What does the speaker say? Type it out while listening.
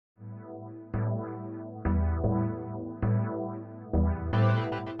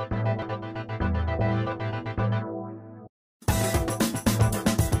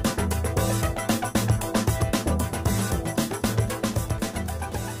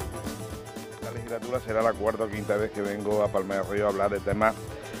legislatura será la cuarta o quinta vez que vengo a Palma del Río a hablar de temas,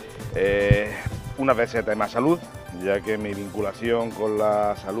 unas veces de temas salud, ya que mi vinculación con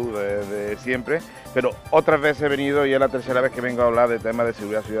la salud es de siempre, pero otras veces he venido y es la tercera vez que vengo a hablar de temas de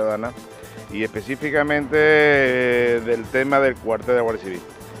seguridad ciudadana y específicamente del tema del cuartel de Guardia Civil.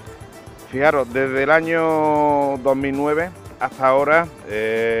 Fijaros, desde el año 2009 hasta ahora,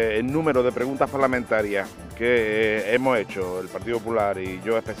 el número de preguntas parlamentarias que hemos hecho, el Partido Popular y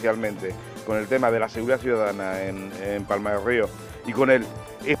yo especialmente, con el tema de la seguridad ciudadana en Palma del Río y con el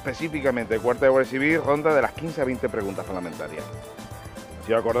específicamente el cuartel de Guardia Civil, ronda de las 15 a 20 preguntas parlamentarias.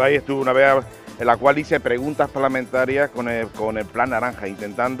 Si os acordáis, estuve una vez en la cual hice preguntas parlamentarias con el plan naranja,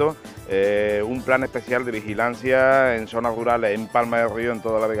 intentando un plan especial de vigilancia en zonas rurales en Palma del Río, en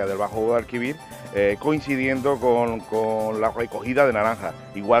toda la vega del Bajo Guadalquivir, coincidiendo con la recogida de naranja,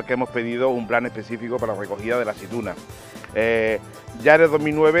 igual que hemos pedido un plan específico para la recogida de la aceituna. Ya en el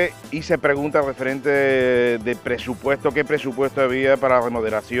 2009 hice preguntas referentes de presupuesto, qué presupuesto había para la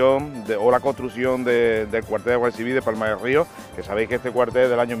remodelación o la construcción del cuartel de Guardia Civil de Palma del Río, que sabéis que este cuartel es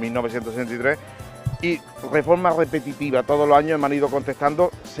del año 1963, y de forma repetitiva todos los años me han ido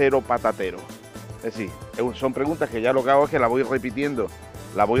contestando cero patatero. Es decir, son preguntas que ya lo que hago es que las voy repitiendo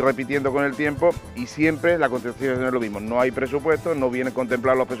con el tiempo y siempre la contestación es lo mismo. No hay presupuesto, no vienen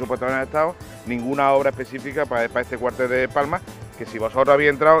contemplados los presupuestos en el Estado, ninguna obra específica para este cuartel de Palma, que si vosotros habéis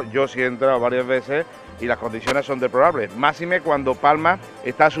entrado, yo sí he entrado varias veces y las condiciones son deplorables. Máxime cuando Palma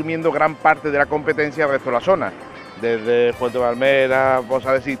está asumiendo gran parte de la competencia del resto de la zona. Desde Puerto de Palmera, vamos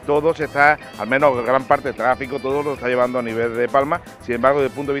a decir, todo se está, al menos gran parte del tráfico, todo lo está llevando a nivel de Palma. Sin embargo, desde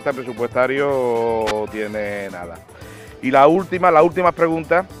el punto de vista presupuestario, no tiene nada. Y la última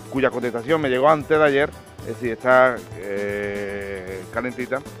pregunta, cuya contestación me llegó antes de ayer, es decir, está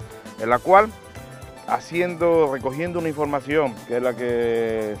calentita, en la cual, recogiendo una información, que es la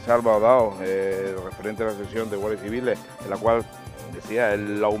que Salva ha dado, referente a la sección de Guardia Civiles, en la cual decía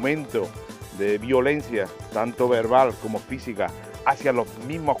el aumento de violencia, tanto verbal como física, hacia los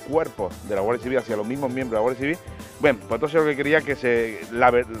mismos cuerpos de la Guardia Civil, hacia los mismos miembros de la Guardia Civil. Bueno, pues entonces lo que quería que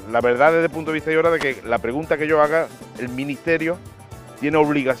la verdad desde el punto de vista de ahora de que la pregunta que yo haga, el Ministerio tiene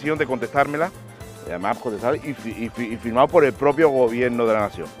obligación de contestármela, y además contestar y firmado por el propio Gobierno de la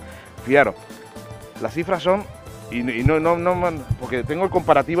Nación. Fijaros, las cifras son, porque tengo el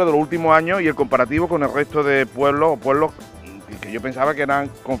comparativo de los últimos años y el comparativo con el resto de pueblos que yo pensaba que eran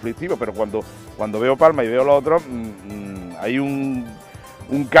conflictivos, pero cuando veo Palma y veo los otros, hay un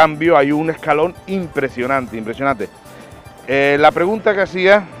cambio, hay un escalón impresionante. La pregunta que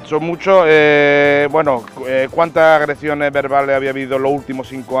hacía son muchos, ¿cuántas agresiones verbales había habido en los últimos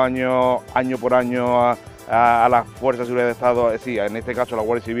 5 años, año por año, a las fuerzas de seguridad de Estado? Sí, en este caso la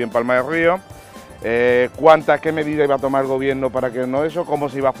Guardia Civil en Palma del Río. ¿Qué medidas iba a tomar el gobierno para que no eso? ¿Cómo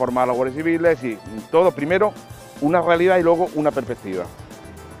se iba a formar la Guardia Civil? Sí, todo primero una realidad y luego una perspectiva.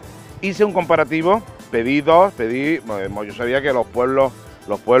 Hice un comparativo, yo sabía que los pueblos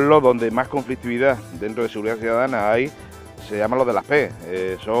donde más conflictividad dentro de seguridad ciudadana hay, se llaman los de las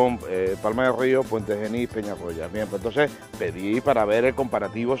P, son Palma del Río, Puente Genil, Peñarroya. Bien, pues entonces pedí para ver el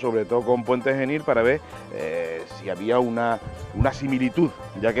comparativo, sobre todo con Puente Genil, para ver si había una similitud,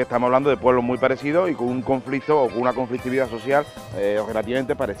 ya que estamos hablando de pueblos muy parecidos y con un conflicto o con una conflictividad social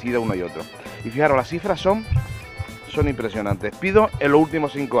relativamente parecida uno y otro. Y fijaros, las cifras son impresionantes. Pido en los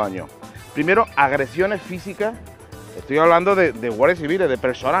últimos 5 años. Primero, agresiones físicas. Estoy hablando de guardias civiles, de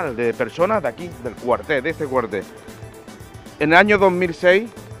personas de aquí, del cuartel, de este cuartel. En el año 2006,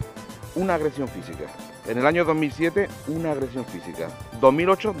 una agresión física. En el año 2007, una agresión física.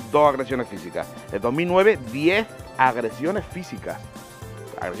 2008, 2 agresiones físicas. En 2009, 10 agresiones físicas.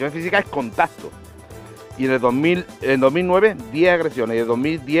 Agresiones físicas es contacto. Y en el 2009, 10 agresiones. Y en el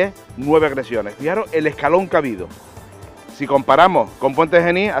 2010, 9 agresiones. Fijaros el escalón que ha habido. Si comparamos con Puente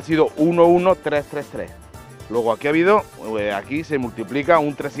Genil, ha sido 1-1-3-3-3. Luego aquí se multiplica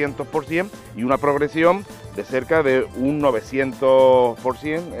un 300% y una progresión de cerca de un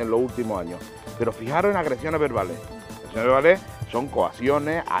 900% en los últimos años. Pero fijaros en agresiones verbales. Agresiones verbales son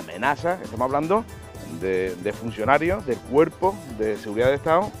coacciones, amenazas, estamos hablando de funcionarios del Cuerpo de Seguridad de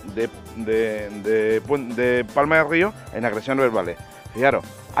Estado de Palma del Río en agresiones verbales. Fijaros,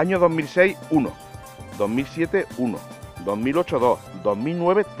 año 2006, 1, 2007, 1, 2008, 2,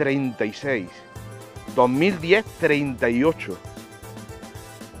 2009, 36, 2010, 38.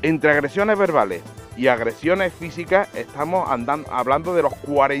 Entre agresiones verbales y agresiones físicas estamos hablando de los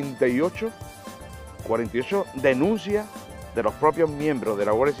 48 denuncias de los propios miembros de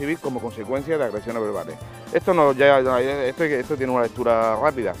la Guardia Civil como consecuencia de agresiones verbales. Esto tiene una lectura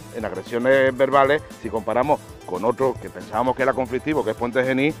rápida. En agresiones verbales, si comparamos con otro que pensábamos que era conflictivo, que es Puente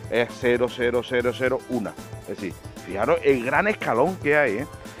Genil, es 0,0001. Es decir, fijaros el gran escalón que hay, ¿eh?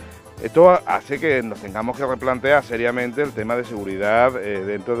 Esto hace que nos tengamos que replantear seriamente el tema de seguridad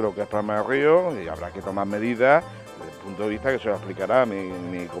dentro de lo que es Palma del Río, y habrá que tomar medidas desde el punto de vista que se lo explicará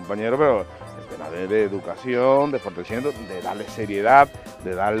mi compañero, pero el tema de educación, de fortalecimiento, de darle seriedad,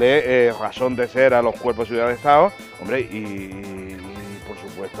 de darle razón de ser a los cuerpos de seguridad de Estado, hombre, y por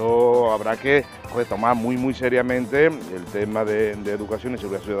supuesto habrá que retomar muy seriamente el tema de educación y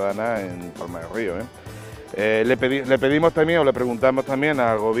seguridad ciudadana en Palma del Río, ¿eh? Le pedimos también, o le preguntamos también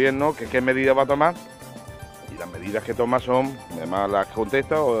al gobierno que qué medidas va a tomar, y las medidas que toma son, además las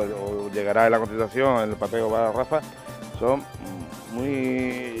contesta o llegará en la contestación, en el papel va Rafa, son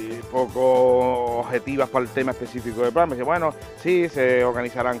muy poco objetivas para el tema específico del plan. Me dice, bueno, sí, se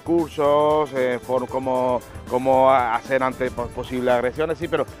organizarán cursos, cómo hacer ante posibles agresiones, sí,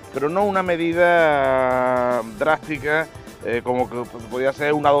 pero no una medida drástica, como que podría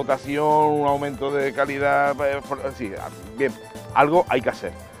ser una dotación, un aumento de calidad, sí, bien, algo hay que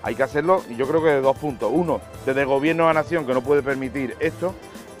hacer. Hay que hacerlo, y yo creo que de dos puntos. Uno, desde el gobierno de la nación, que no puede permitir esto,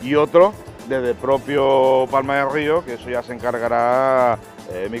 y otro, desde el propio Palma del Río, que eso ya se encargará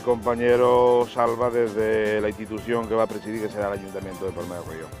mi compañero Salva desde la institución que va a presidir, que será el Ayuntamiento de Palma del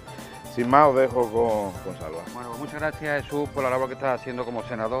Río. Sin más, os dejo con Salva. Bueno, pues muchas gracias, Jesús, por la labor que estás haciendo como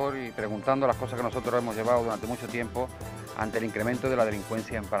senador y preguntando las cosas que nosotros hemos llevado durante mucho tiempo ante el incremento de la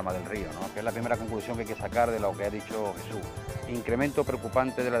delincuencia en Palma del Río, ¿no? Que es la primera conclusión que hay que sacar de lo que ha dicho Jesús. Incremento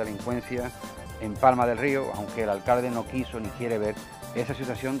preocupante de la delincuencia en Palma del Río, aunque el alcalde no quiso ni quiere ver esa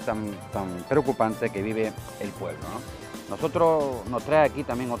situación tan preocupante que vive el pueblo, ¿no? Nosotros nos trae aquí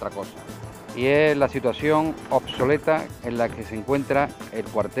también otra cosa, y es la situación obsoleta en la que se encuentra el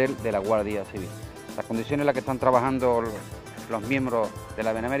cuartel de la Guardia Civil. Las condiciones en las que están trabajando los miembros de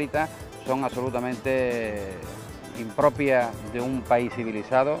la Benemérita son absolutamente impropias de un país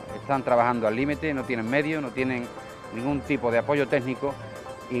civilizado. Están trabajando al límite, no tienen medios, no tienen ningún tipo de apoyo técnico,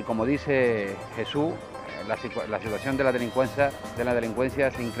 y como dice Jesús, la situación de la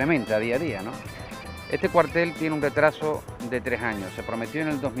delincuencia se incrementa día a día, ¿no? Este cuartel tiene un retraso de 3 años. Se prometió en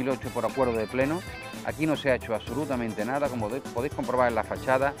el 2008 por acuerdo de pleno. Aquí no se ha hecho absolutamente nada, como podéis comprobar en la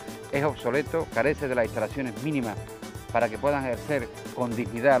fachada. Es obsoleto, carece de las instalaciones mínimas para que puedan ejercer con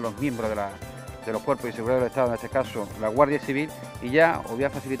dignidad los miembros de los cuerpos de seguridad del Estado, en este caso la Guardia Civil, y ya os voy a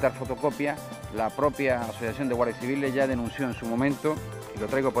facilitar fotocopias. La propia Asociación de Guardias Civiles ya denunció en su momento, y lo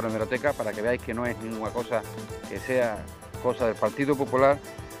traigo por hemeroteca para que veáis que no es ninguna cosa que sea cosa del Partido Popular.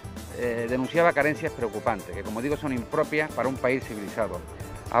 Denunciaba carencias preocupantes, que como digo son impropias para un país civilizado.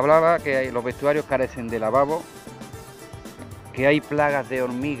 Hablaba que los vestuarios carecen de lavabo, que hay plagas de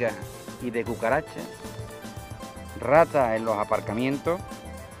hormigas y de cucarachas, ratas en los aparcamientos,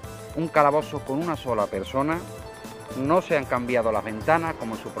 un calabozo con una sola persona, no se han cambiado las ventanas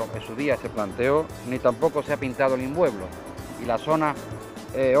como en su día se planteó, ni tampoco se ha pintado el inmueble, y las zonas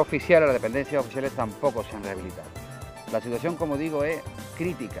oficiales, las dependencias oficiales tampoco se han rehabilitado. La situación, como digo, es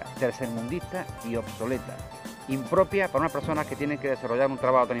crítica, tercermundista y obsoleta, impropia para unas personas que tienen que desarrollar un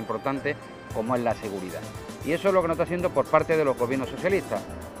trabajo tan importante como es la seguridad. Y eso es lo que nos está haciendo por parte de los gobiernos socialistas.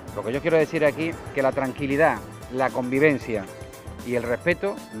 Lo que yo quiero decir aquí, que la tranquilidad, la convivencia y el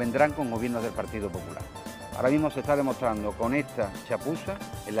respeto vendrán con gobiernos del Partido Popular. Ahora mismo se está demostrando con esta chapuza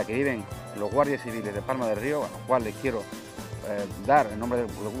en la que viven los guardias civiles de Palma del Río, a los cuales les quiero dar en nombre del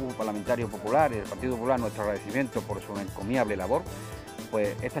Grupo Parlamentario Popular y del Partido Popular nuestro agradecimiento por su encomiable labor.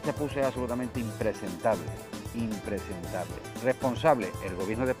 Pues esta chapuza es absolutamente impresentable. Responsable el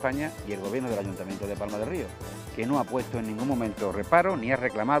Gobierno de España y el Gobierno del Ayuntamiento de Palma del Río, que no ha puesto en ningún momento reparo ni ha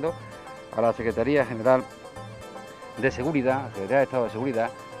reclamado a la Secretaría General de Seguridad, Secretaría de Estado de Seguridad,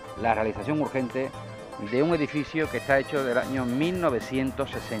 la realización urgente de un edificio que está hecho del año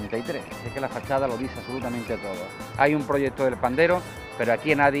 1963. Es que la fachada lo dice absolutamente todo. Hay un proyecto del pandero, pero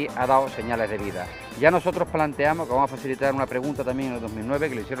aquí nadie ha dado señales de vida. Ya nosotros planteamos que vamos a facilitar una pregunta también en el 2009,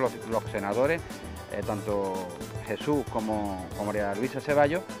 que le hicieron los senadores, tanto Jesús como María Luisa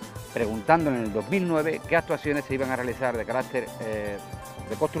Ceballos, preguntando en el 2009 qué actuaciones se iban a realizar de carácter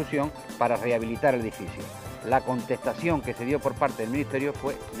de construcción para rehabilitar el edificio. La contestación que se dio por parte del Ministerio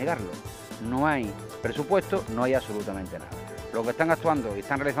fue negarlo. No hay presupuesto, no hay absolutamente nada. Los que están actuando y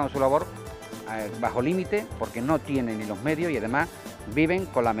están realizando su labor bajo límite, porque no tienen ni los medios y además viven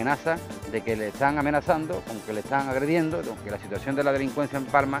con la amenaza de que le están amenazando, con que le están agrediendo, que la situación de la delincuencia en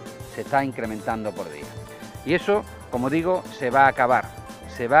Palma se está incrementando por día. Y eso, como digo, se va a acabar.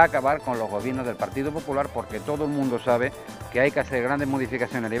 se va a acabar con los gobiernos del Partido Popular, porque todo el mundo sabe que hay que hacer grandes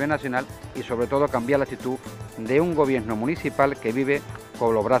modificaciones a nivel nacional y sobre todo cambiar la actitud de un gobierno municipal que vive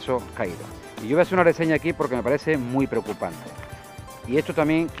con los brazos caídos. Y yo voy a hacer una reseña aquí porque me parece muy preocupante. Y esto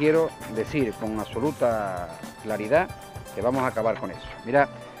también quiero decir con absoluta claridad que vamos a acabar con eso. Mira,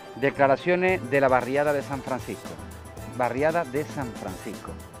 declaraciones de la barriada de San Francisco. Barriada de San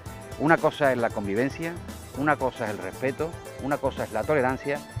Francisco. Una cosa es la convivencia, una cosa es el respeto, una cosa es la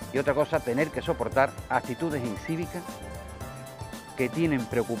tolerancia y otra cosa tener que soportar actitudes incívicas que tienen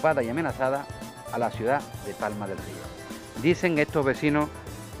preocupada y amenazada a la ciudad de Palma del Río. Dicen estos vecinos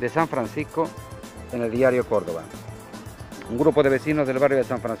de San Francisco en el diario Córdoba. Un grupo de vecinos del barrio de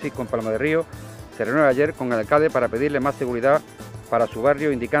San Francisco en Palma del Río se reunió ayer con el alcalde para pedirle más seguridad para su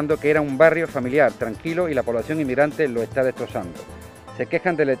barrio, indicando que era un barrio familiar, tranquilo y la población inmigrante lo está destrozando. Se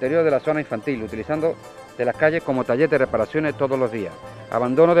quejan del deterioro de la zona infantil, utilizando de las calles como taller de reparaciones todos los días,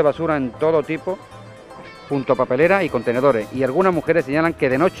 abandono de basura en todo tipo, junto a papeleras y contenedores, y algunas mujeres señalan que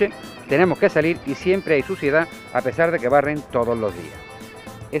de noche tenemos que salir y siempre hay suciedad a pesar de que barren todos los días.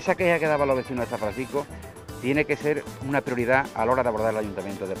 Esa queja que daban los vecinos de San Francisco tiene que ser una prioridad a la hora de abordar el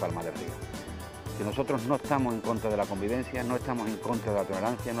Ayuntamiento de Palma del Río. Que nosotros no estamos en contra de la convivencia, no estamos en contra de la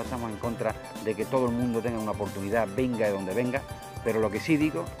tolerancia, no estamos en contra de que todo el mundo tenga una oportunidad, venga de donde venga, pero lo que sí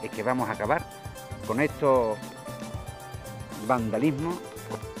digo es que vamos a acabar con estos vandalismos,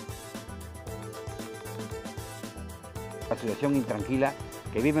 la situación intranquila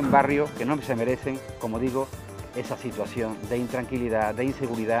que viven barrios que no se merecen, como digo, esa situación de intranquilidad, de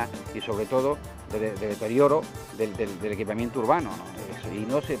inseguridad y sobre todo de deterioro del equipamiento urbano, ¿no? Y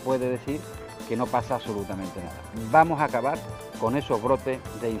no se puede decir que no pasa absolutamente nada. Vamos a acabar con esos brotes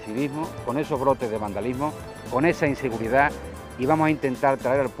de incivismo, con esos brotes de vandalismo, con esa inseguridad y vamos a intentar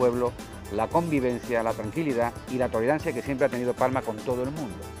traer al pueblo la convivencia, la tranquilidad y la tolerancia que siempre ha tenido Palma con todo el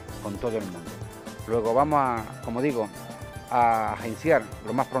mundo, con todo el mundo. Luego vamos a, como digo, a agenciar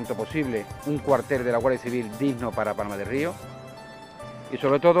lo más pronto posible un cuartel de la Guardia Civil digno para Palma del Río y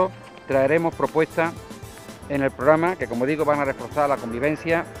sobre todo traeremos propuestas en el programa que, como digo, van a reforzar la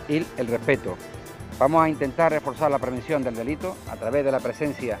convivencia y el respeto. Vamos a intentar reforzar la prevención del delito a través de la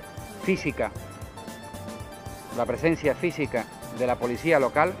presencia física de la policía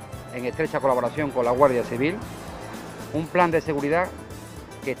local en estrecha colaboración con la Guardia Civil, un plan de seguridad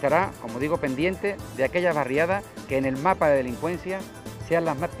que estará, como digo, pendiente de aquellas barriadas que en el mapa de delincuencia sean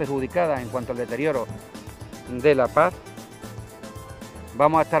las más perjudicadas en cuanto al deterioro de la paz.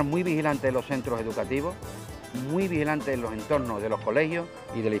 Vamos a estar muy vigilantes en los centros educativos, muy vigilantes en los entornos de los colegios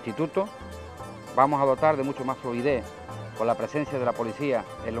y del instituto. Vamos a dotar de mucho más fluidez con la presencia de la policía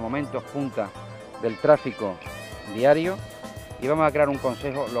en los momentos punta del tráfico diario y vamos a crear un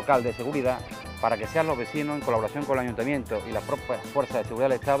consejo local de seguridad para que sean los vecinos, en colaboración con el ayuntamiento y las propias fuerzas de seguridad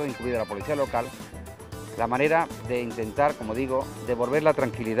del Estado, incluida la policía local, la manera de intentar, como digo, devolver la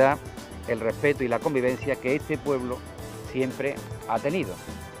tranquilidad, el respeto y la convivencia que este pueblo siempre ha tenido.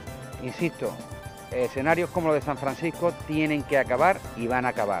 Insisto, escenarios como los de San Francisco tienen que acabar y van a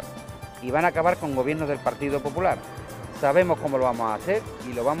acabar. Y van a acabar con gobiernos del Partido Popular. Sabemos cómo lo vamos a hacer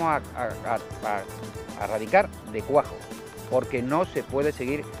y lo vamos a erradicar de cuajo, porque no se puede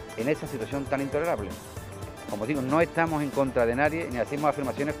seguir en esa situación tan intolerable. Como digo, no estamos en contra de nadie ni hacemos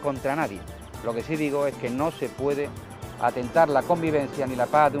afirmaciones contra nadie. Lo que sí digo es que no se puede atentar la convivencia ni la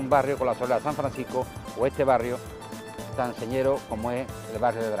paz de un barrio con la soledad de San Francisco o este barrio tan señero como es el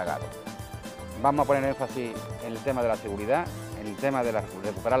barrio de Dragado. Vamos a poner énfasis en el tema de la seguridad, en el tema de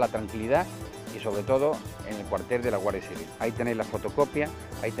recuperar la tranquilidad y sobre todo en el cuartel de la Guardia Civil. Ahí tenéis las fotocopias,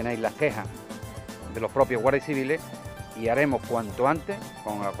 ahí tenéis las quejas de los propios guardias civiles y haremos cuanto antes,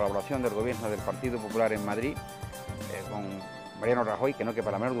 con la colaboración del Gobierno del Partido Popular en Madrid, con Mariano Rajoy, que no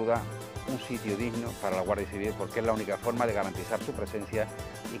quepa la menor duda, un sitio digno para la Guardia Civil, porque es la única forma de garantizar su presencia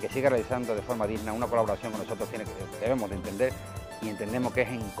y que siga realizando de forma digna una colaboración que nosotros debemos de entender y entendemos que es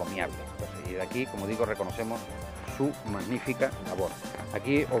encomiable. Entonces, y de aquí, como digo, reconocemos su magnífica labor.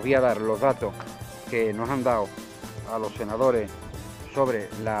 Aquí os voy a dar los datos que nos han dado a los senadores sobre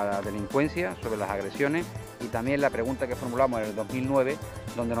la delincuencia, sobre las agresiones y también la pregunta que formulamos en el 2009,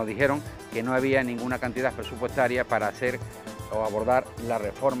 donde nos dijeron que no había ninguna cantidad presupuestaria para hacer o abordar la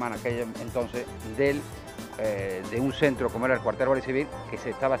reforma en aquel entonces de un centro como era el cuartel Guardia Civil, que se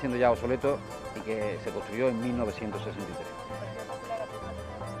estaba haciendo ya obsoleto y que se construyó en 1963.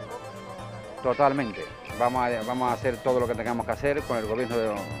 Totalmente. Vamos a hacer todo lo que tengamos que hacer con el gobierno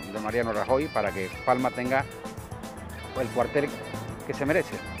de Mariano Rajoy para que Palma tenga el cuartel que se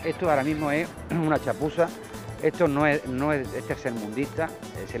merece. Esto ahora mismo es una chapuza Esto no es tercermundista,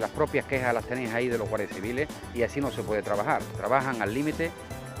 si las propias quejas las tenéis ahí de los guardias civiles y así no se puede trabajar. Trabajan al límite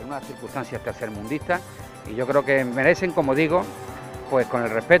en unas circunstancias tercermundistas y yo creo que merecen, como digo, pues con el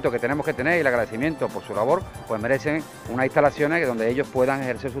respeto que tenemos que tener y el agradecimiento por su labor, pues merecen unas instalaciones donde ellos puedan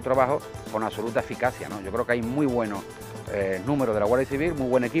ejercer su trabajo con absoluta eficacia, ¿no? Yo creo que hay muy buenos números de la Guardia Civil, muy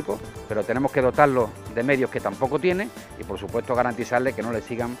buen equipo, pero tenemos que dotarlos de medios que tampoco tienen y por supuesto garantizarles que no les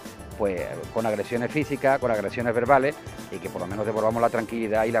sigan pues con agresiones físicas, con agresiones verbales y que por lo menos devolvamos la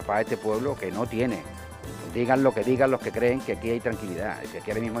tranquilidad y la paz a este pueblo que no tiene. Digan lo que digan los que creen que aquí hay tranquilidad, que aquí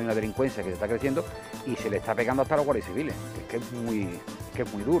ahora mismo hay una delincuencia que se está creciendo y se le está pegando hasta a los guardias civiles, que es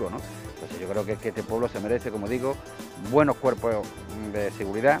muy duro, ¿no? Entonces yo creo que este pueblo se merece, como digo, buenos cuerpos de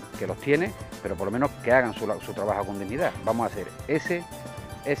seguridad, que los tiene, pero por lo menos que hagan su trabajo con dignidad. Vamos a hacer ese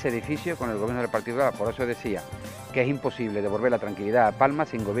edificio con el gobierno del Partido Popular. Por eso decía que es imposible devolver la tranquilidad a Palma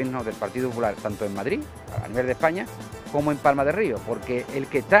sin gobierno del Partido Popular, tanto en Madrid, a nivel de España, como en Palma del Río, porque el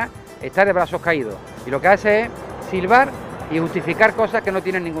que está de brazos caídos y lo que hace es silbar y justificar cosas que no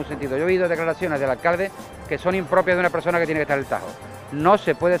tienen ningún sentido. Yo he oído declaraciones del alcalde que son impropias de una persona que tiene que estar en el Tajo. No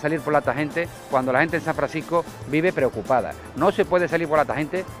se puede salir por la tangente cuando la gente en San Francisco vive preocupada. No se puede salir por la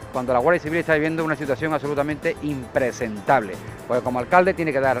tangente cuando la Guardia Civil está viviendo una situación absolutamente impresentable. Porque como alcalde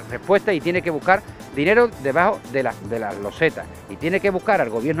tiene que dar respuesta y tiene que buscar dinero debajo de las losetas. Y tiene que buscar al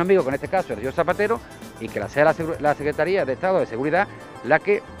gobierno amigo, que en este caso es el señor Zapatero, y que sea la Secretaría de Estado de Seguridad la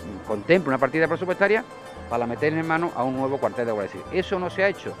que contemple una partida presupuestaria para meter en mano a un nuevo cuartel de Guardia Civil. Eso no se ha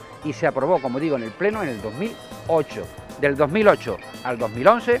hecho y se aprobó, como digo, en el Pleno en el 2008. Del 2008 al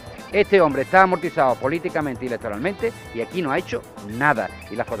 2011, este hombre está amortizado políticamente y electoralmente y aquí no ha hecho nada.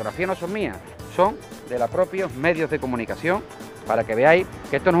 Y las fotografías no son mías, son de los propios medios de comunicación, para que veáis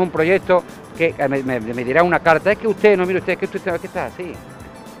que esto no es un proyecto que me dirá una carta, es que usted, no mire usted, es que usted está así.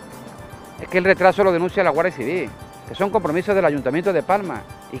 Es que el retraso lo denuncia la Guardia Civil, que son compromisos del Ayuntamiento de Palma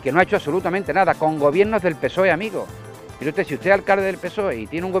y que no ha hecho absolutamente nada, con gobiernos del PSOE, amigo. Mire usted, si usted es alcalde del PSOE y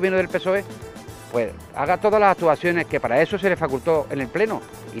tiene un gobierno del PSOE, pues haga todas las actuaciones que para eso se le facultó en el Pleno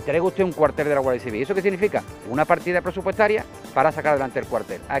y traiga usted un cuartel de la Guardia Civil. ¿Eso qué significa? Una partida presupuestaria para sacar adelante el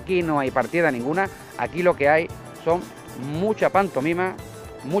cuartel. Aquí no hay partida ninguna, aquí lo que hay son mucha pantomima,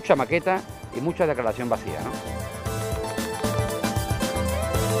 mucha maqueta y mucha declaración vacía, ¿no?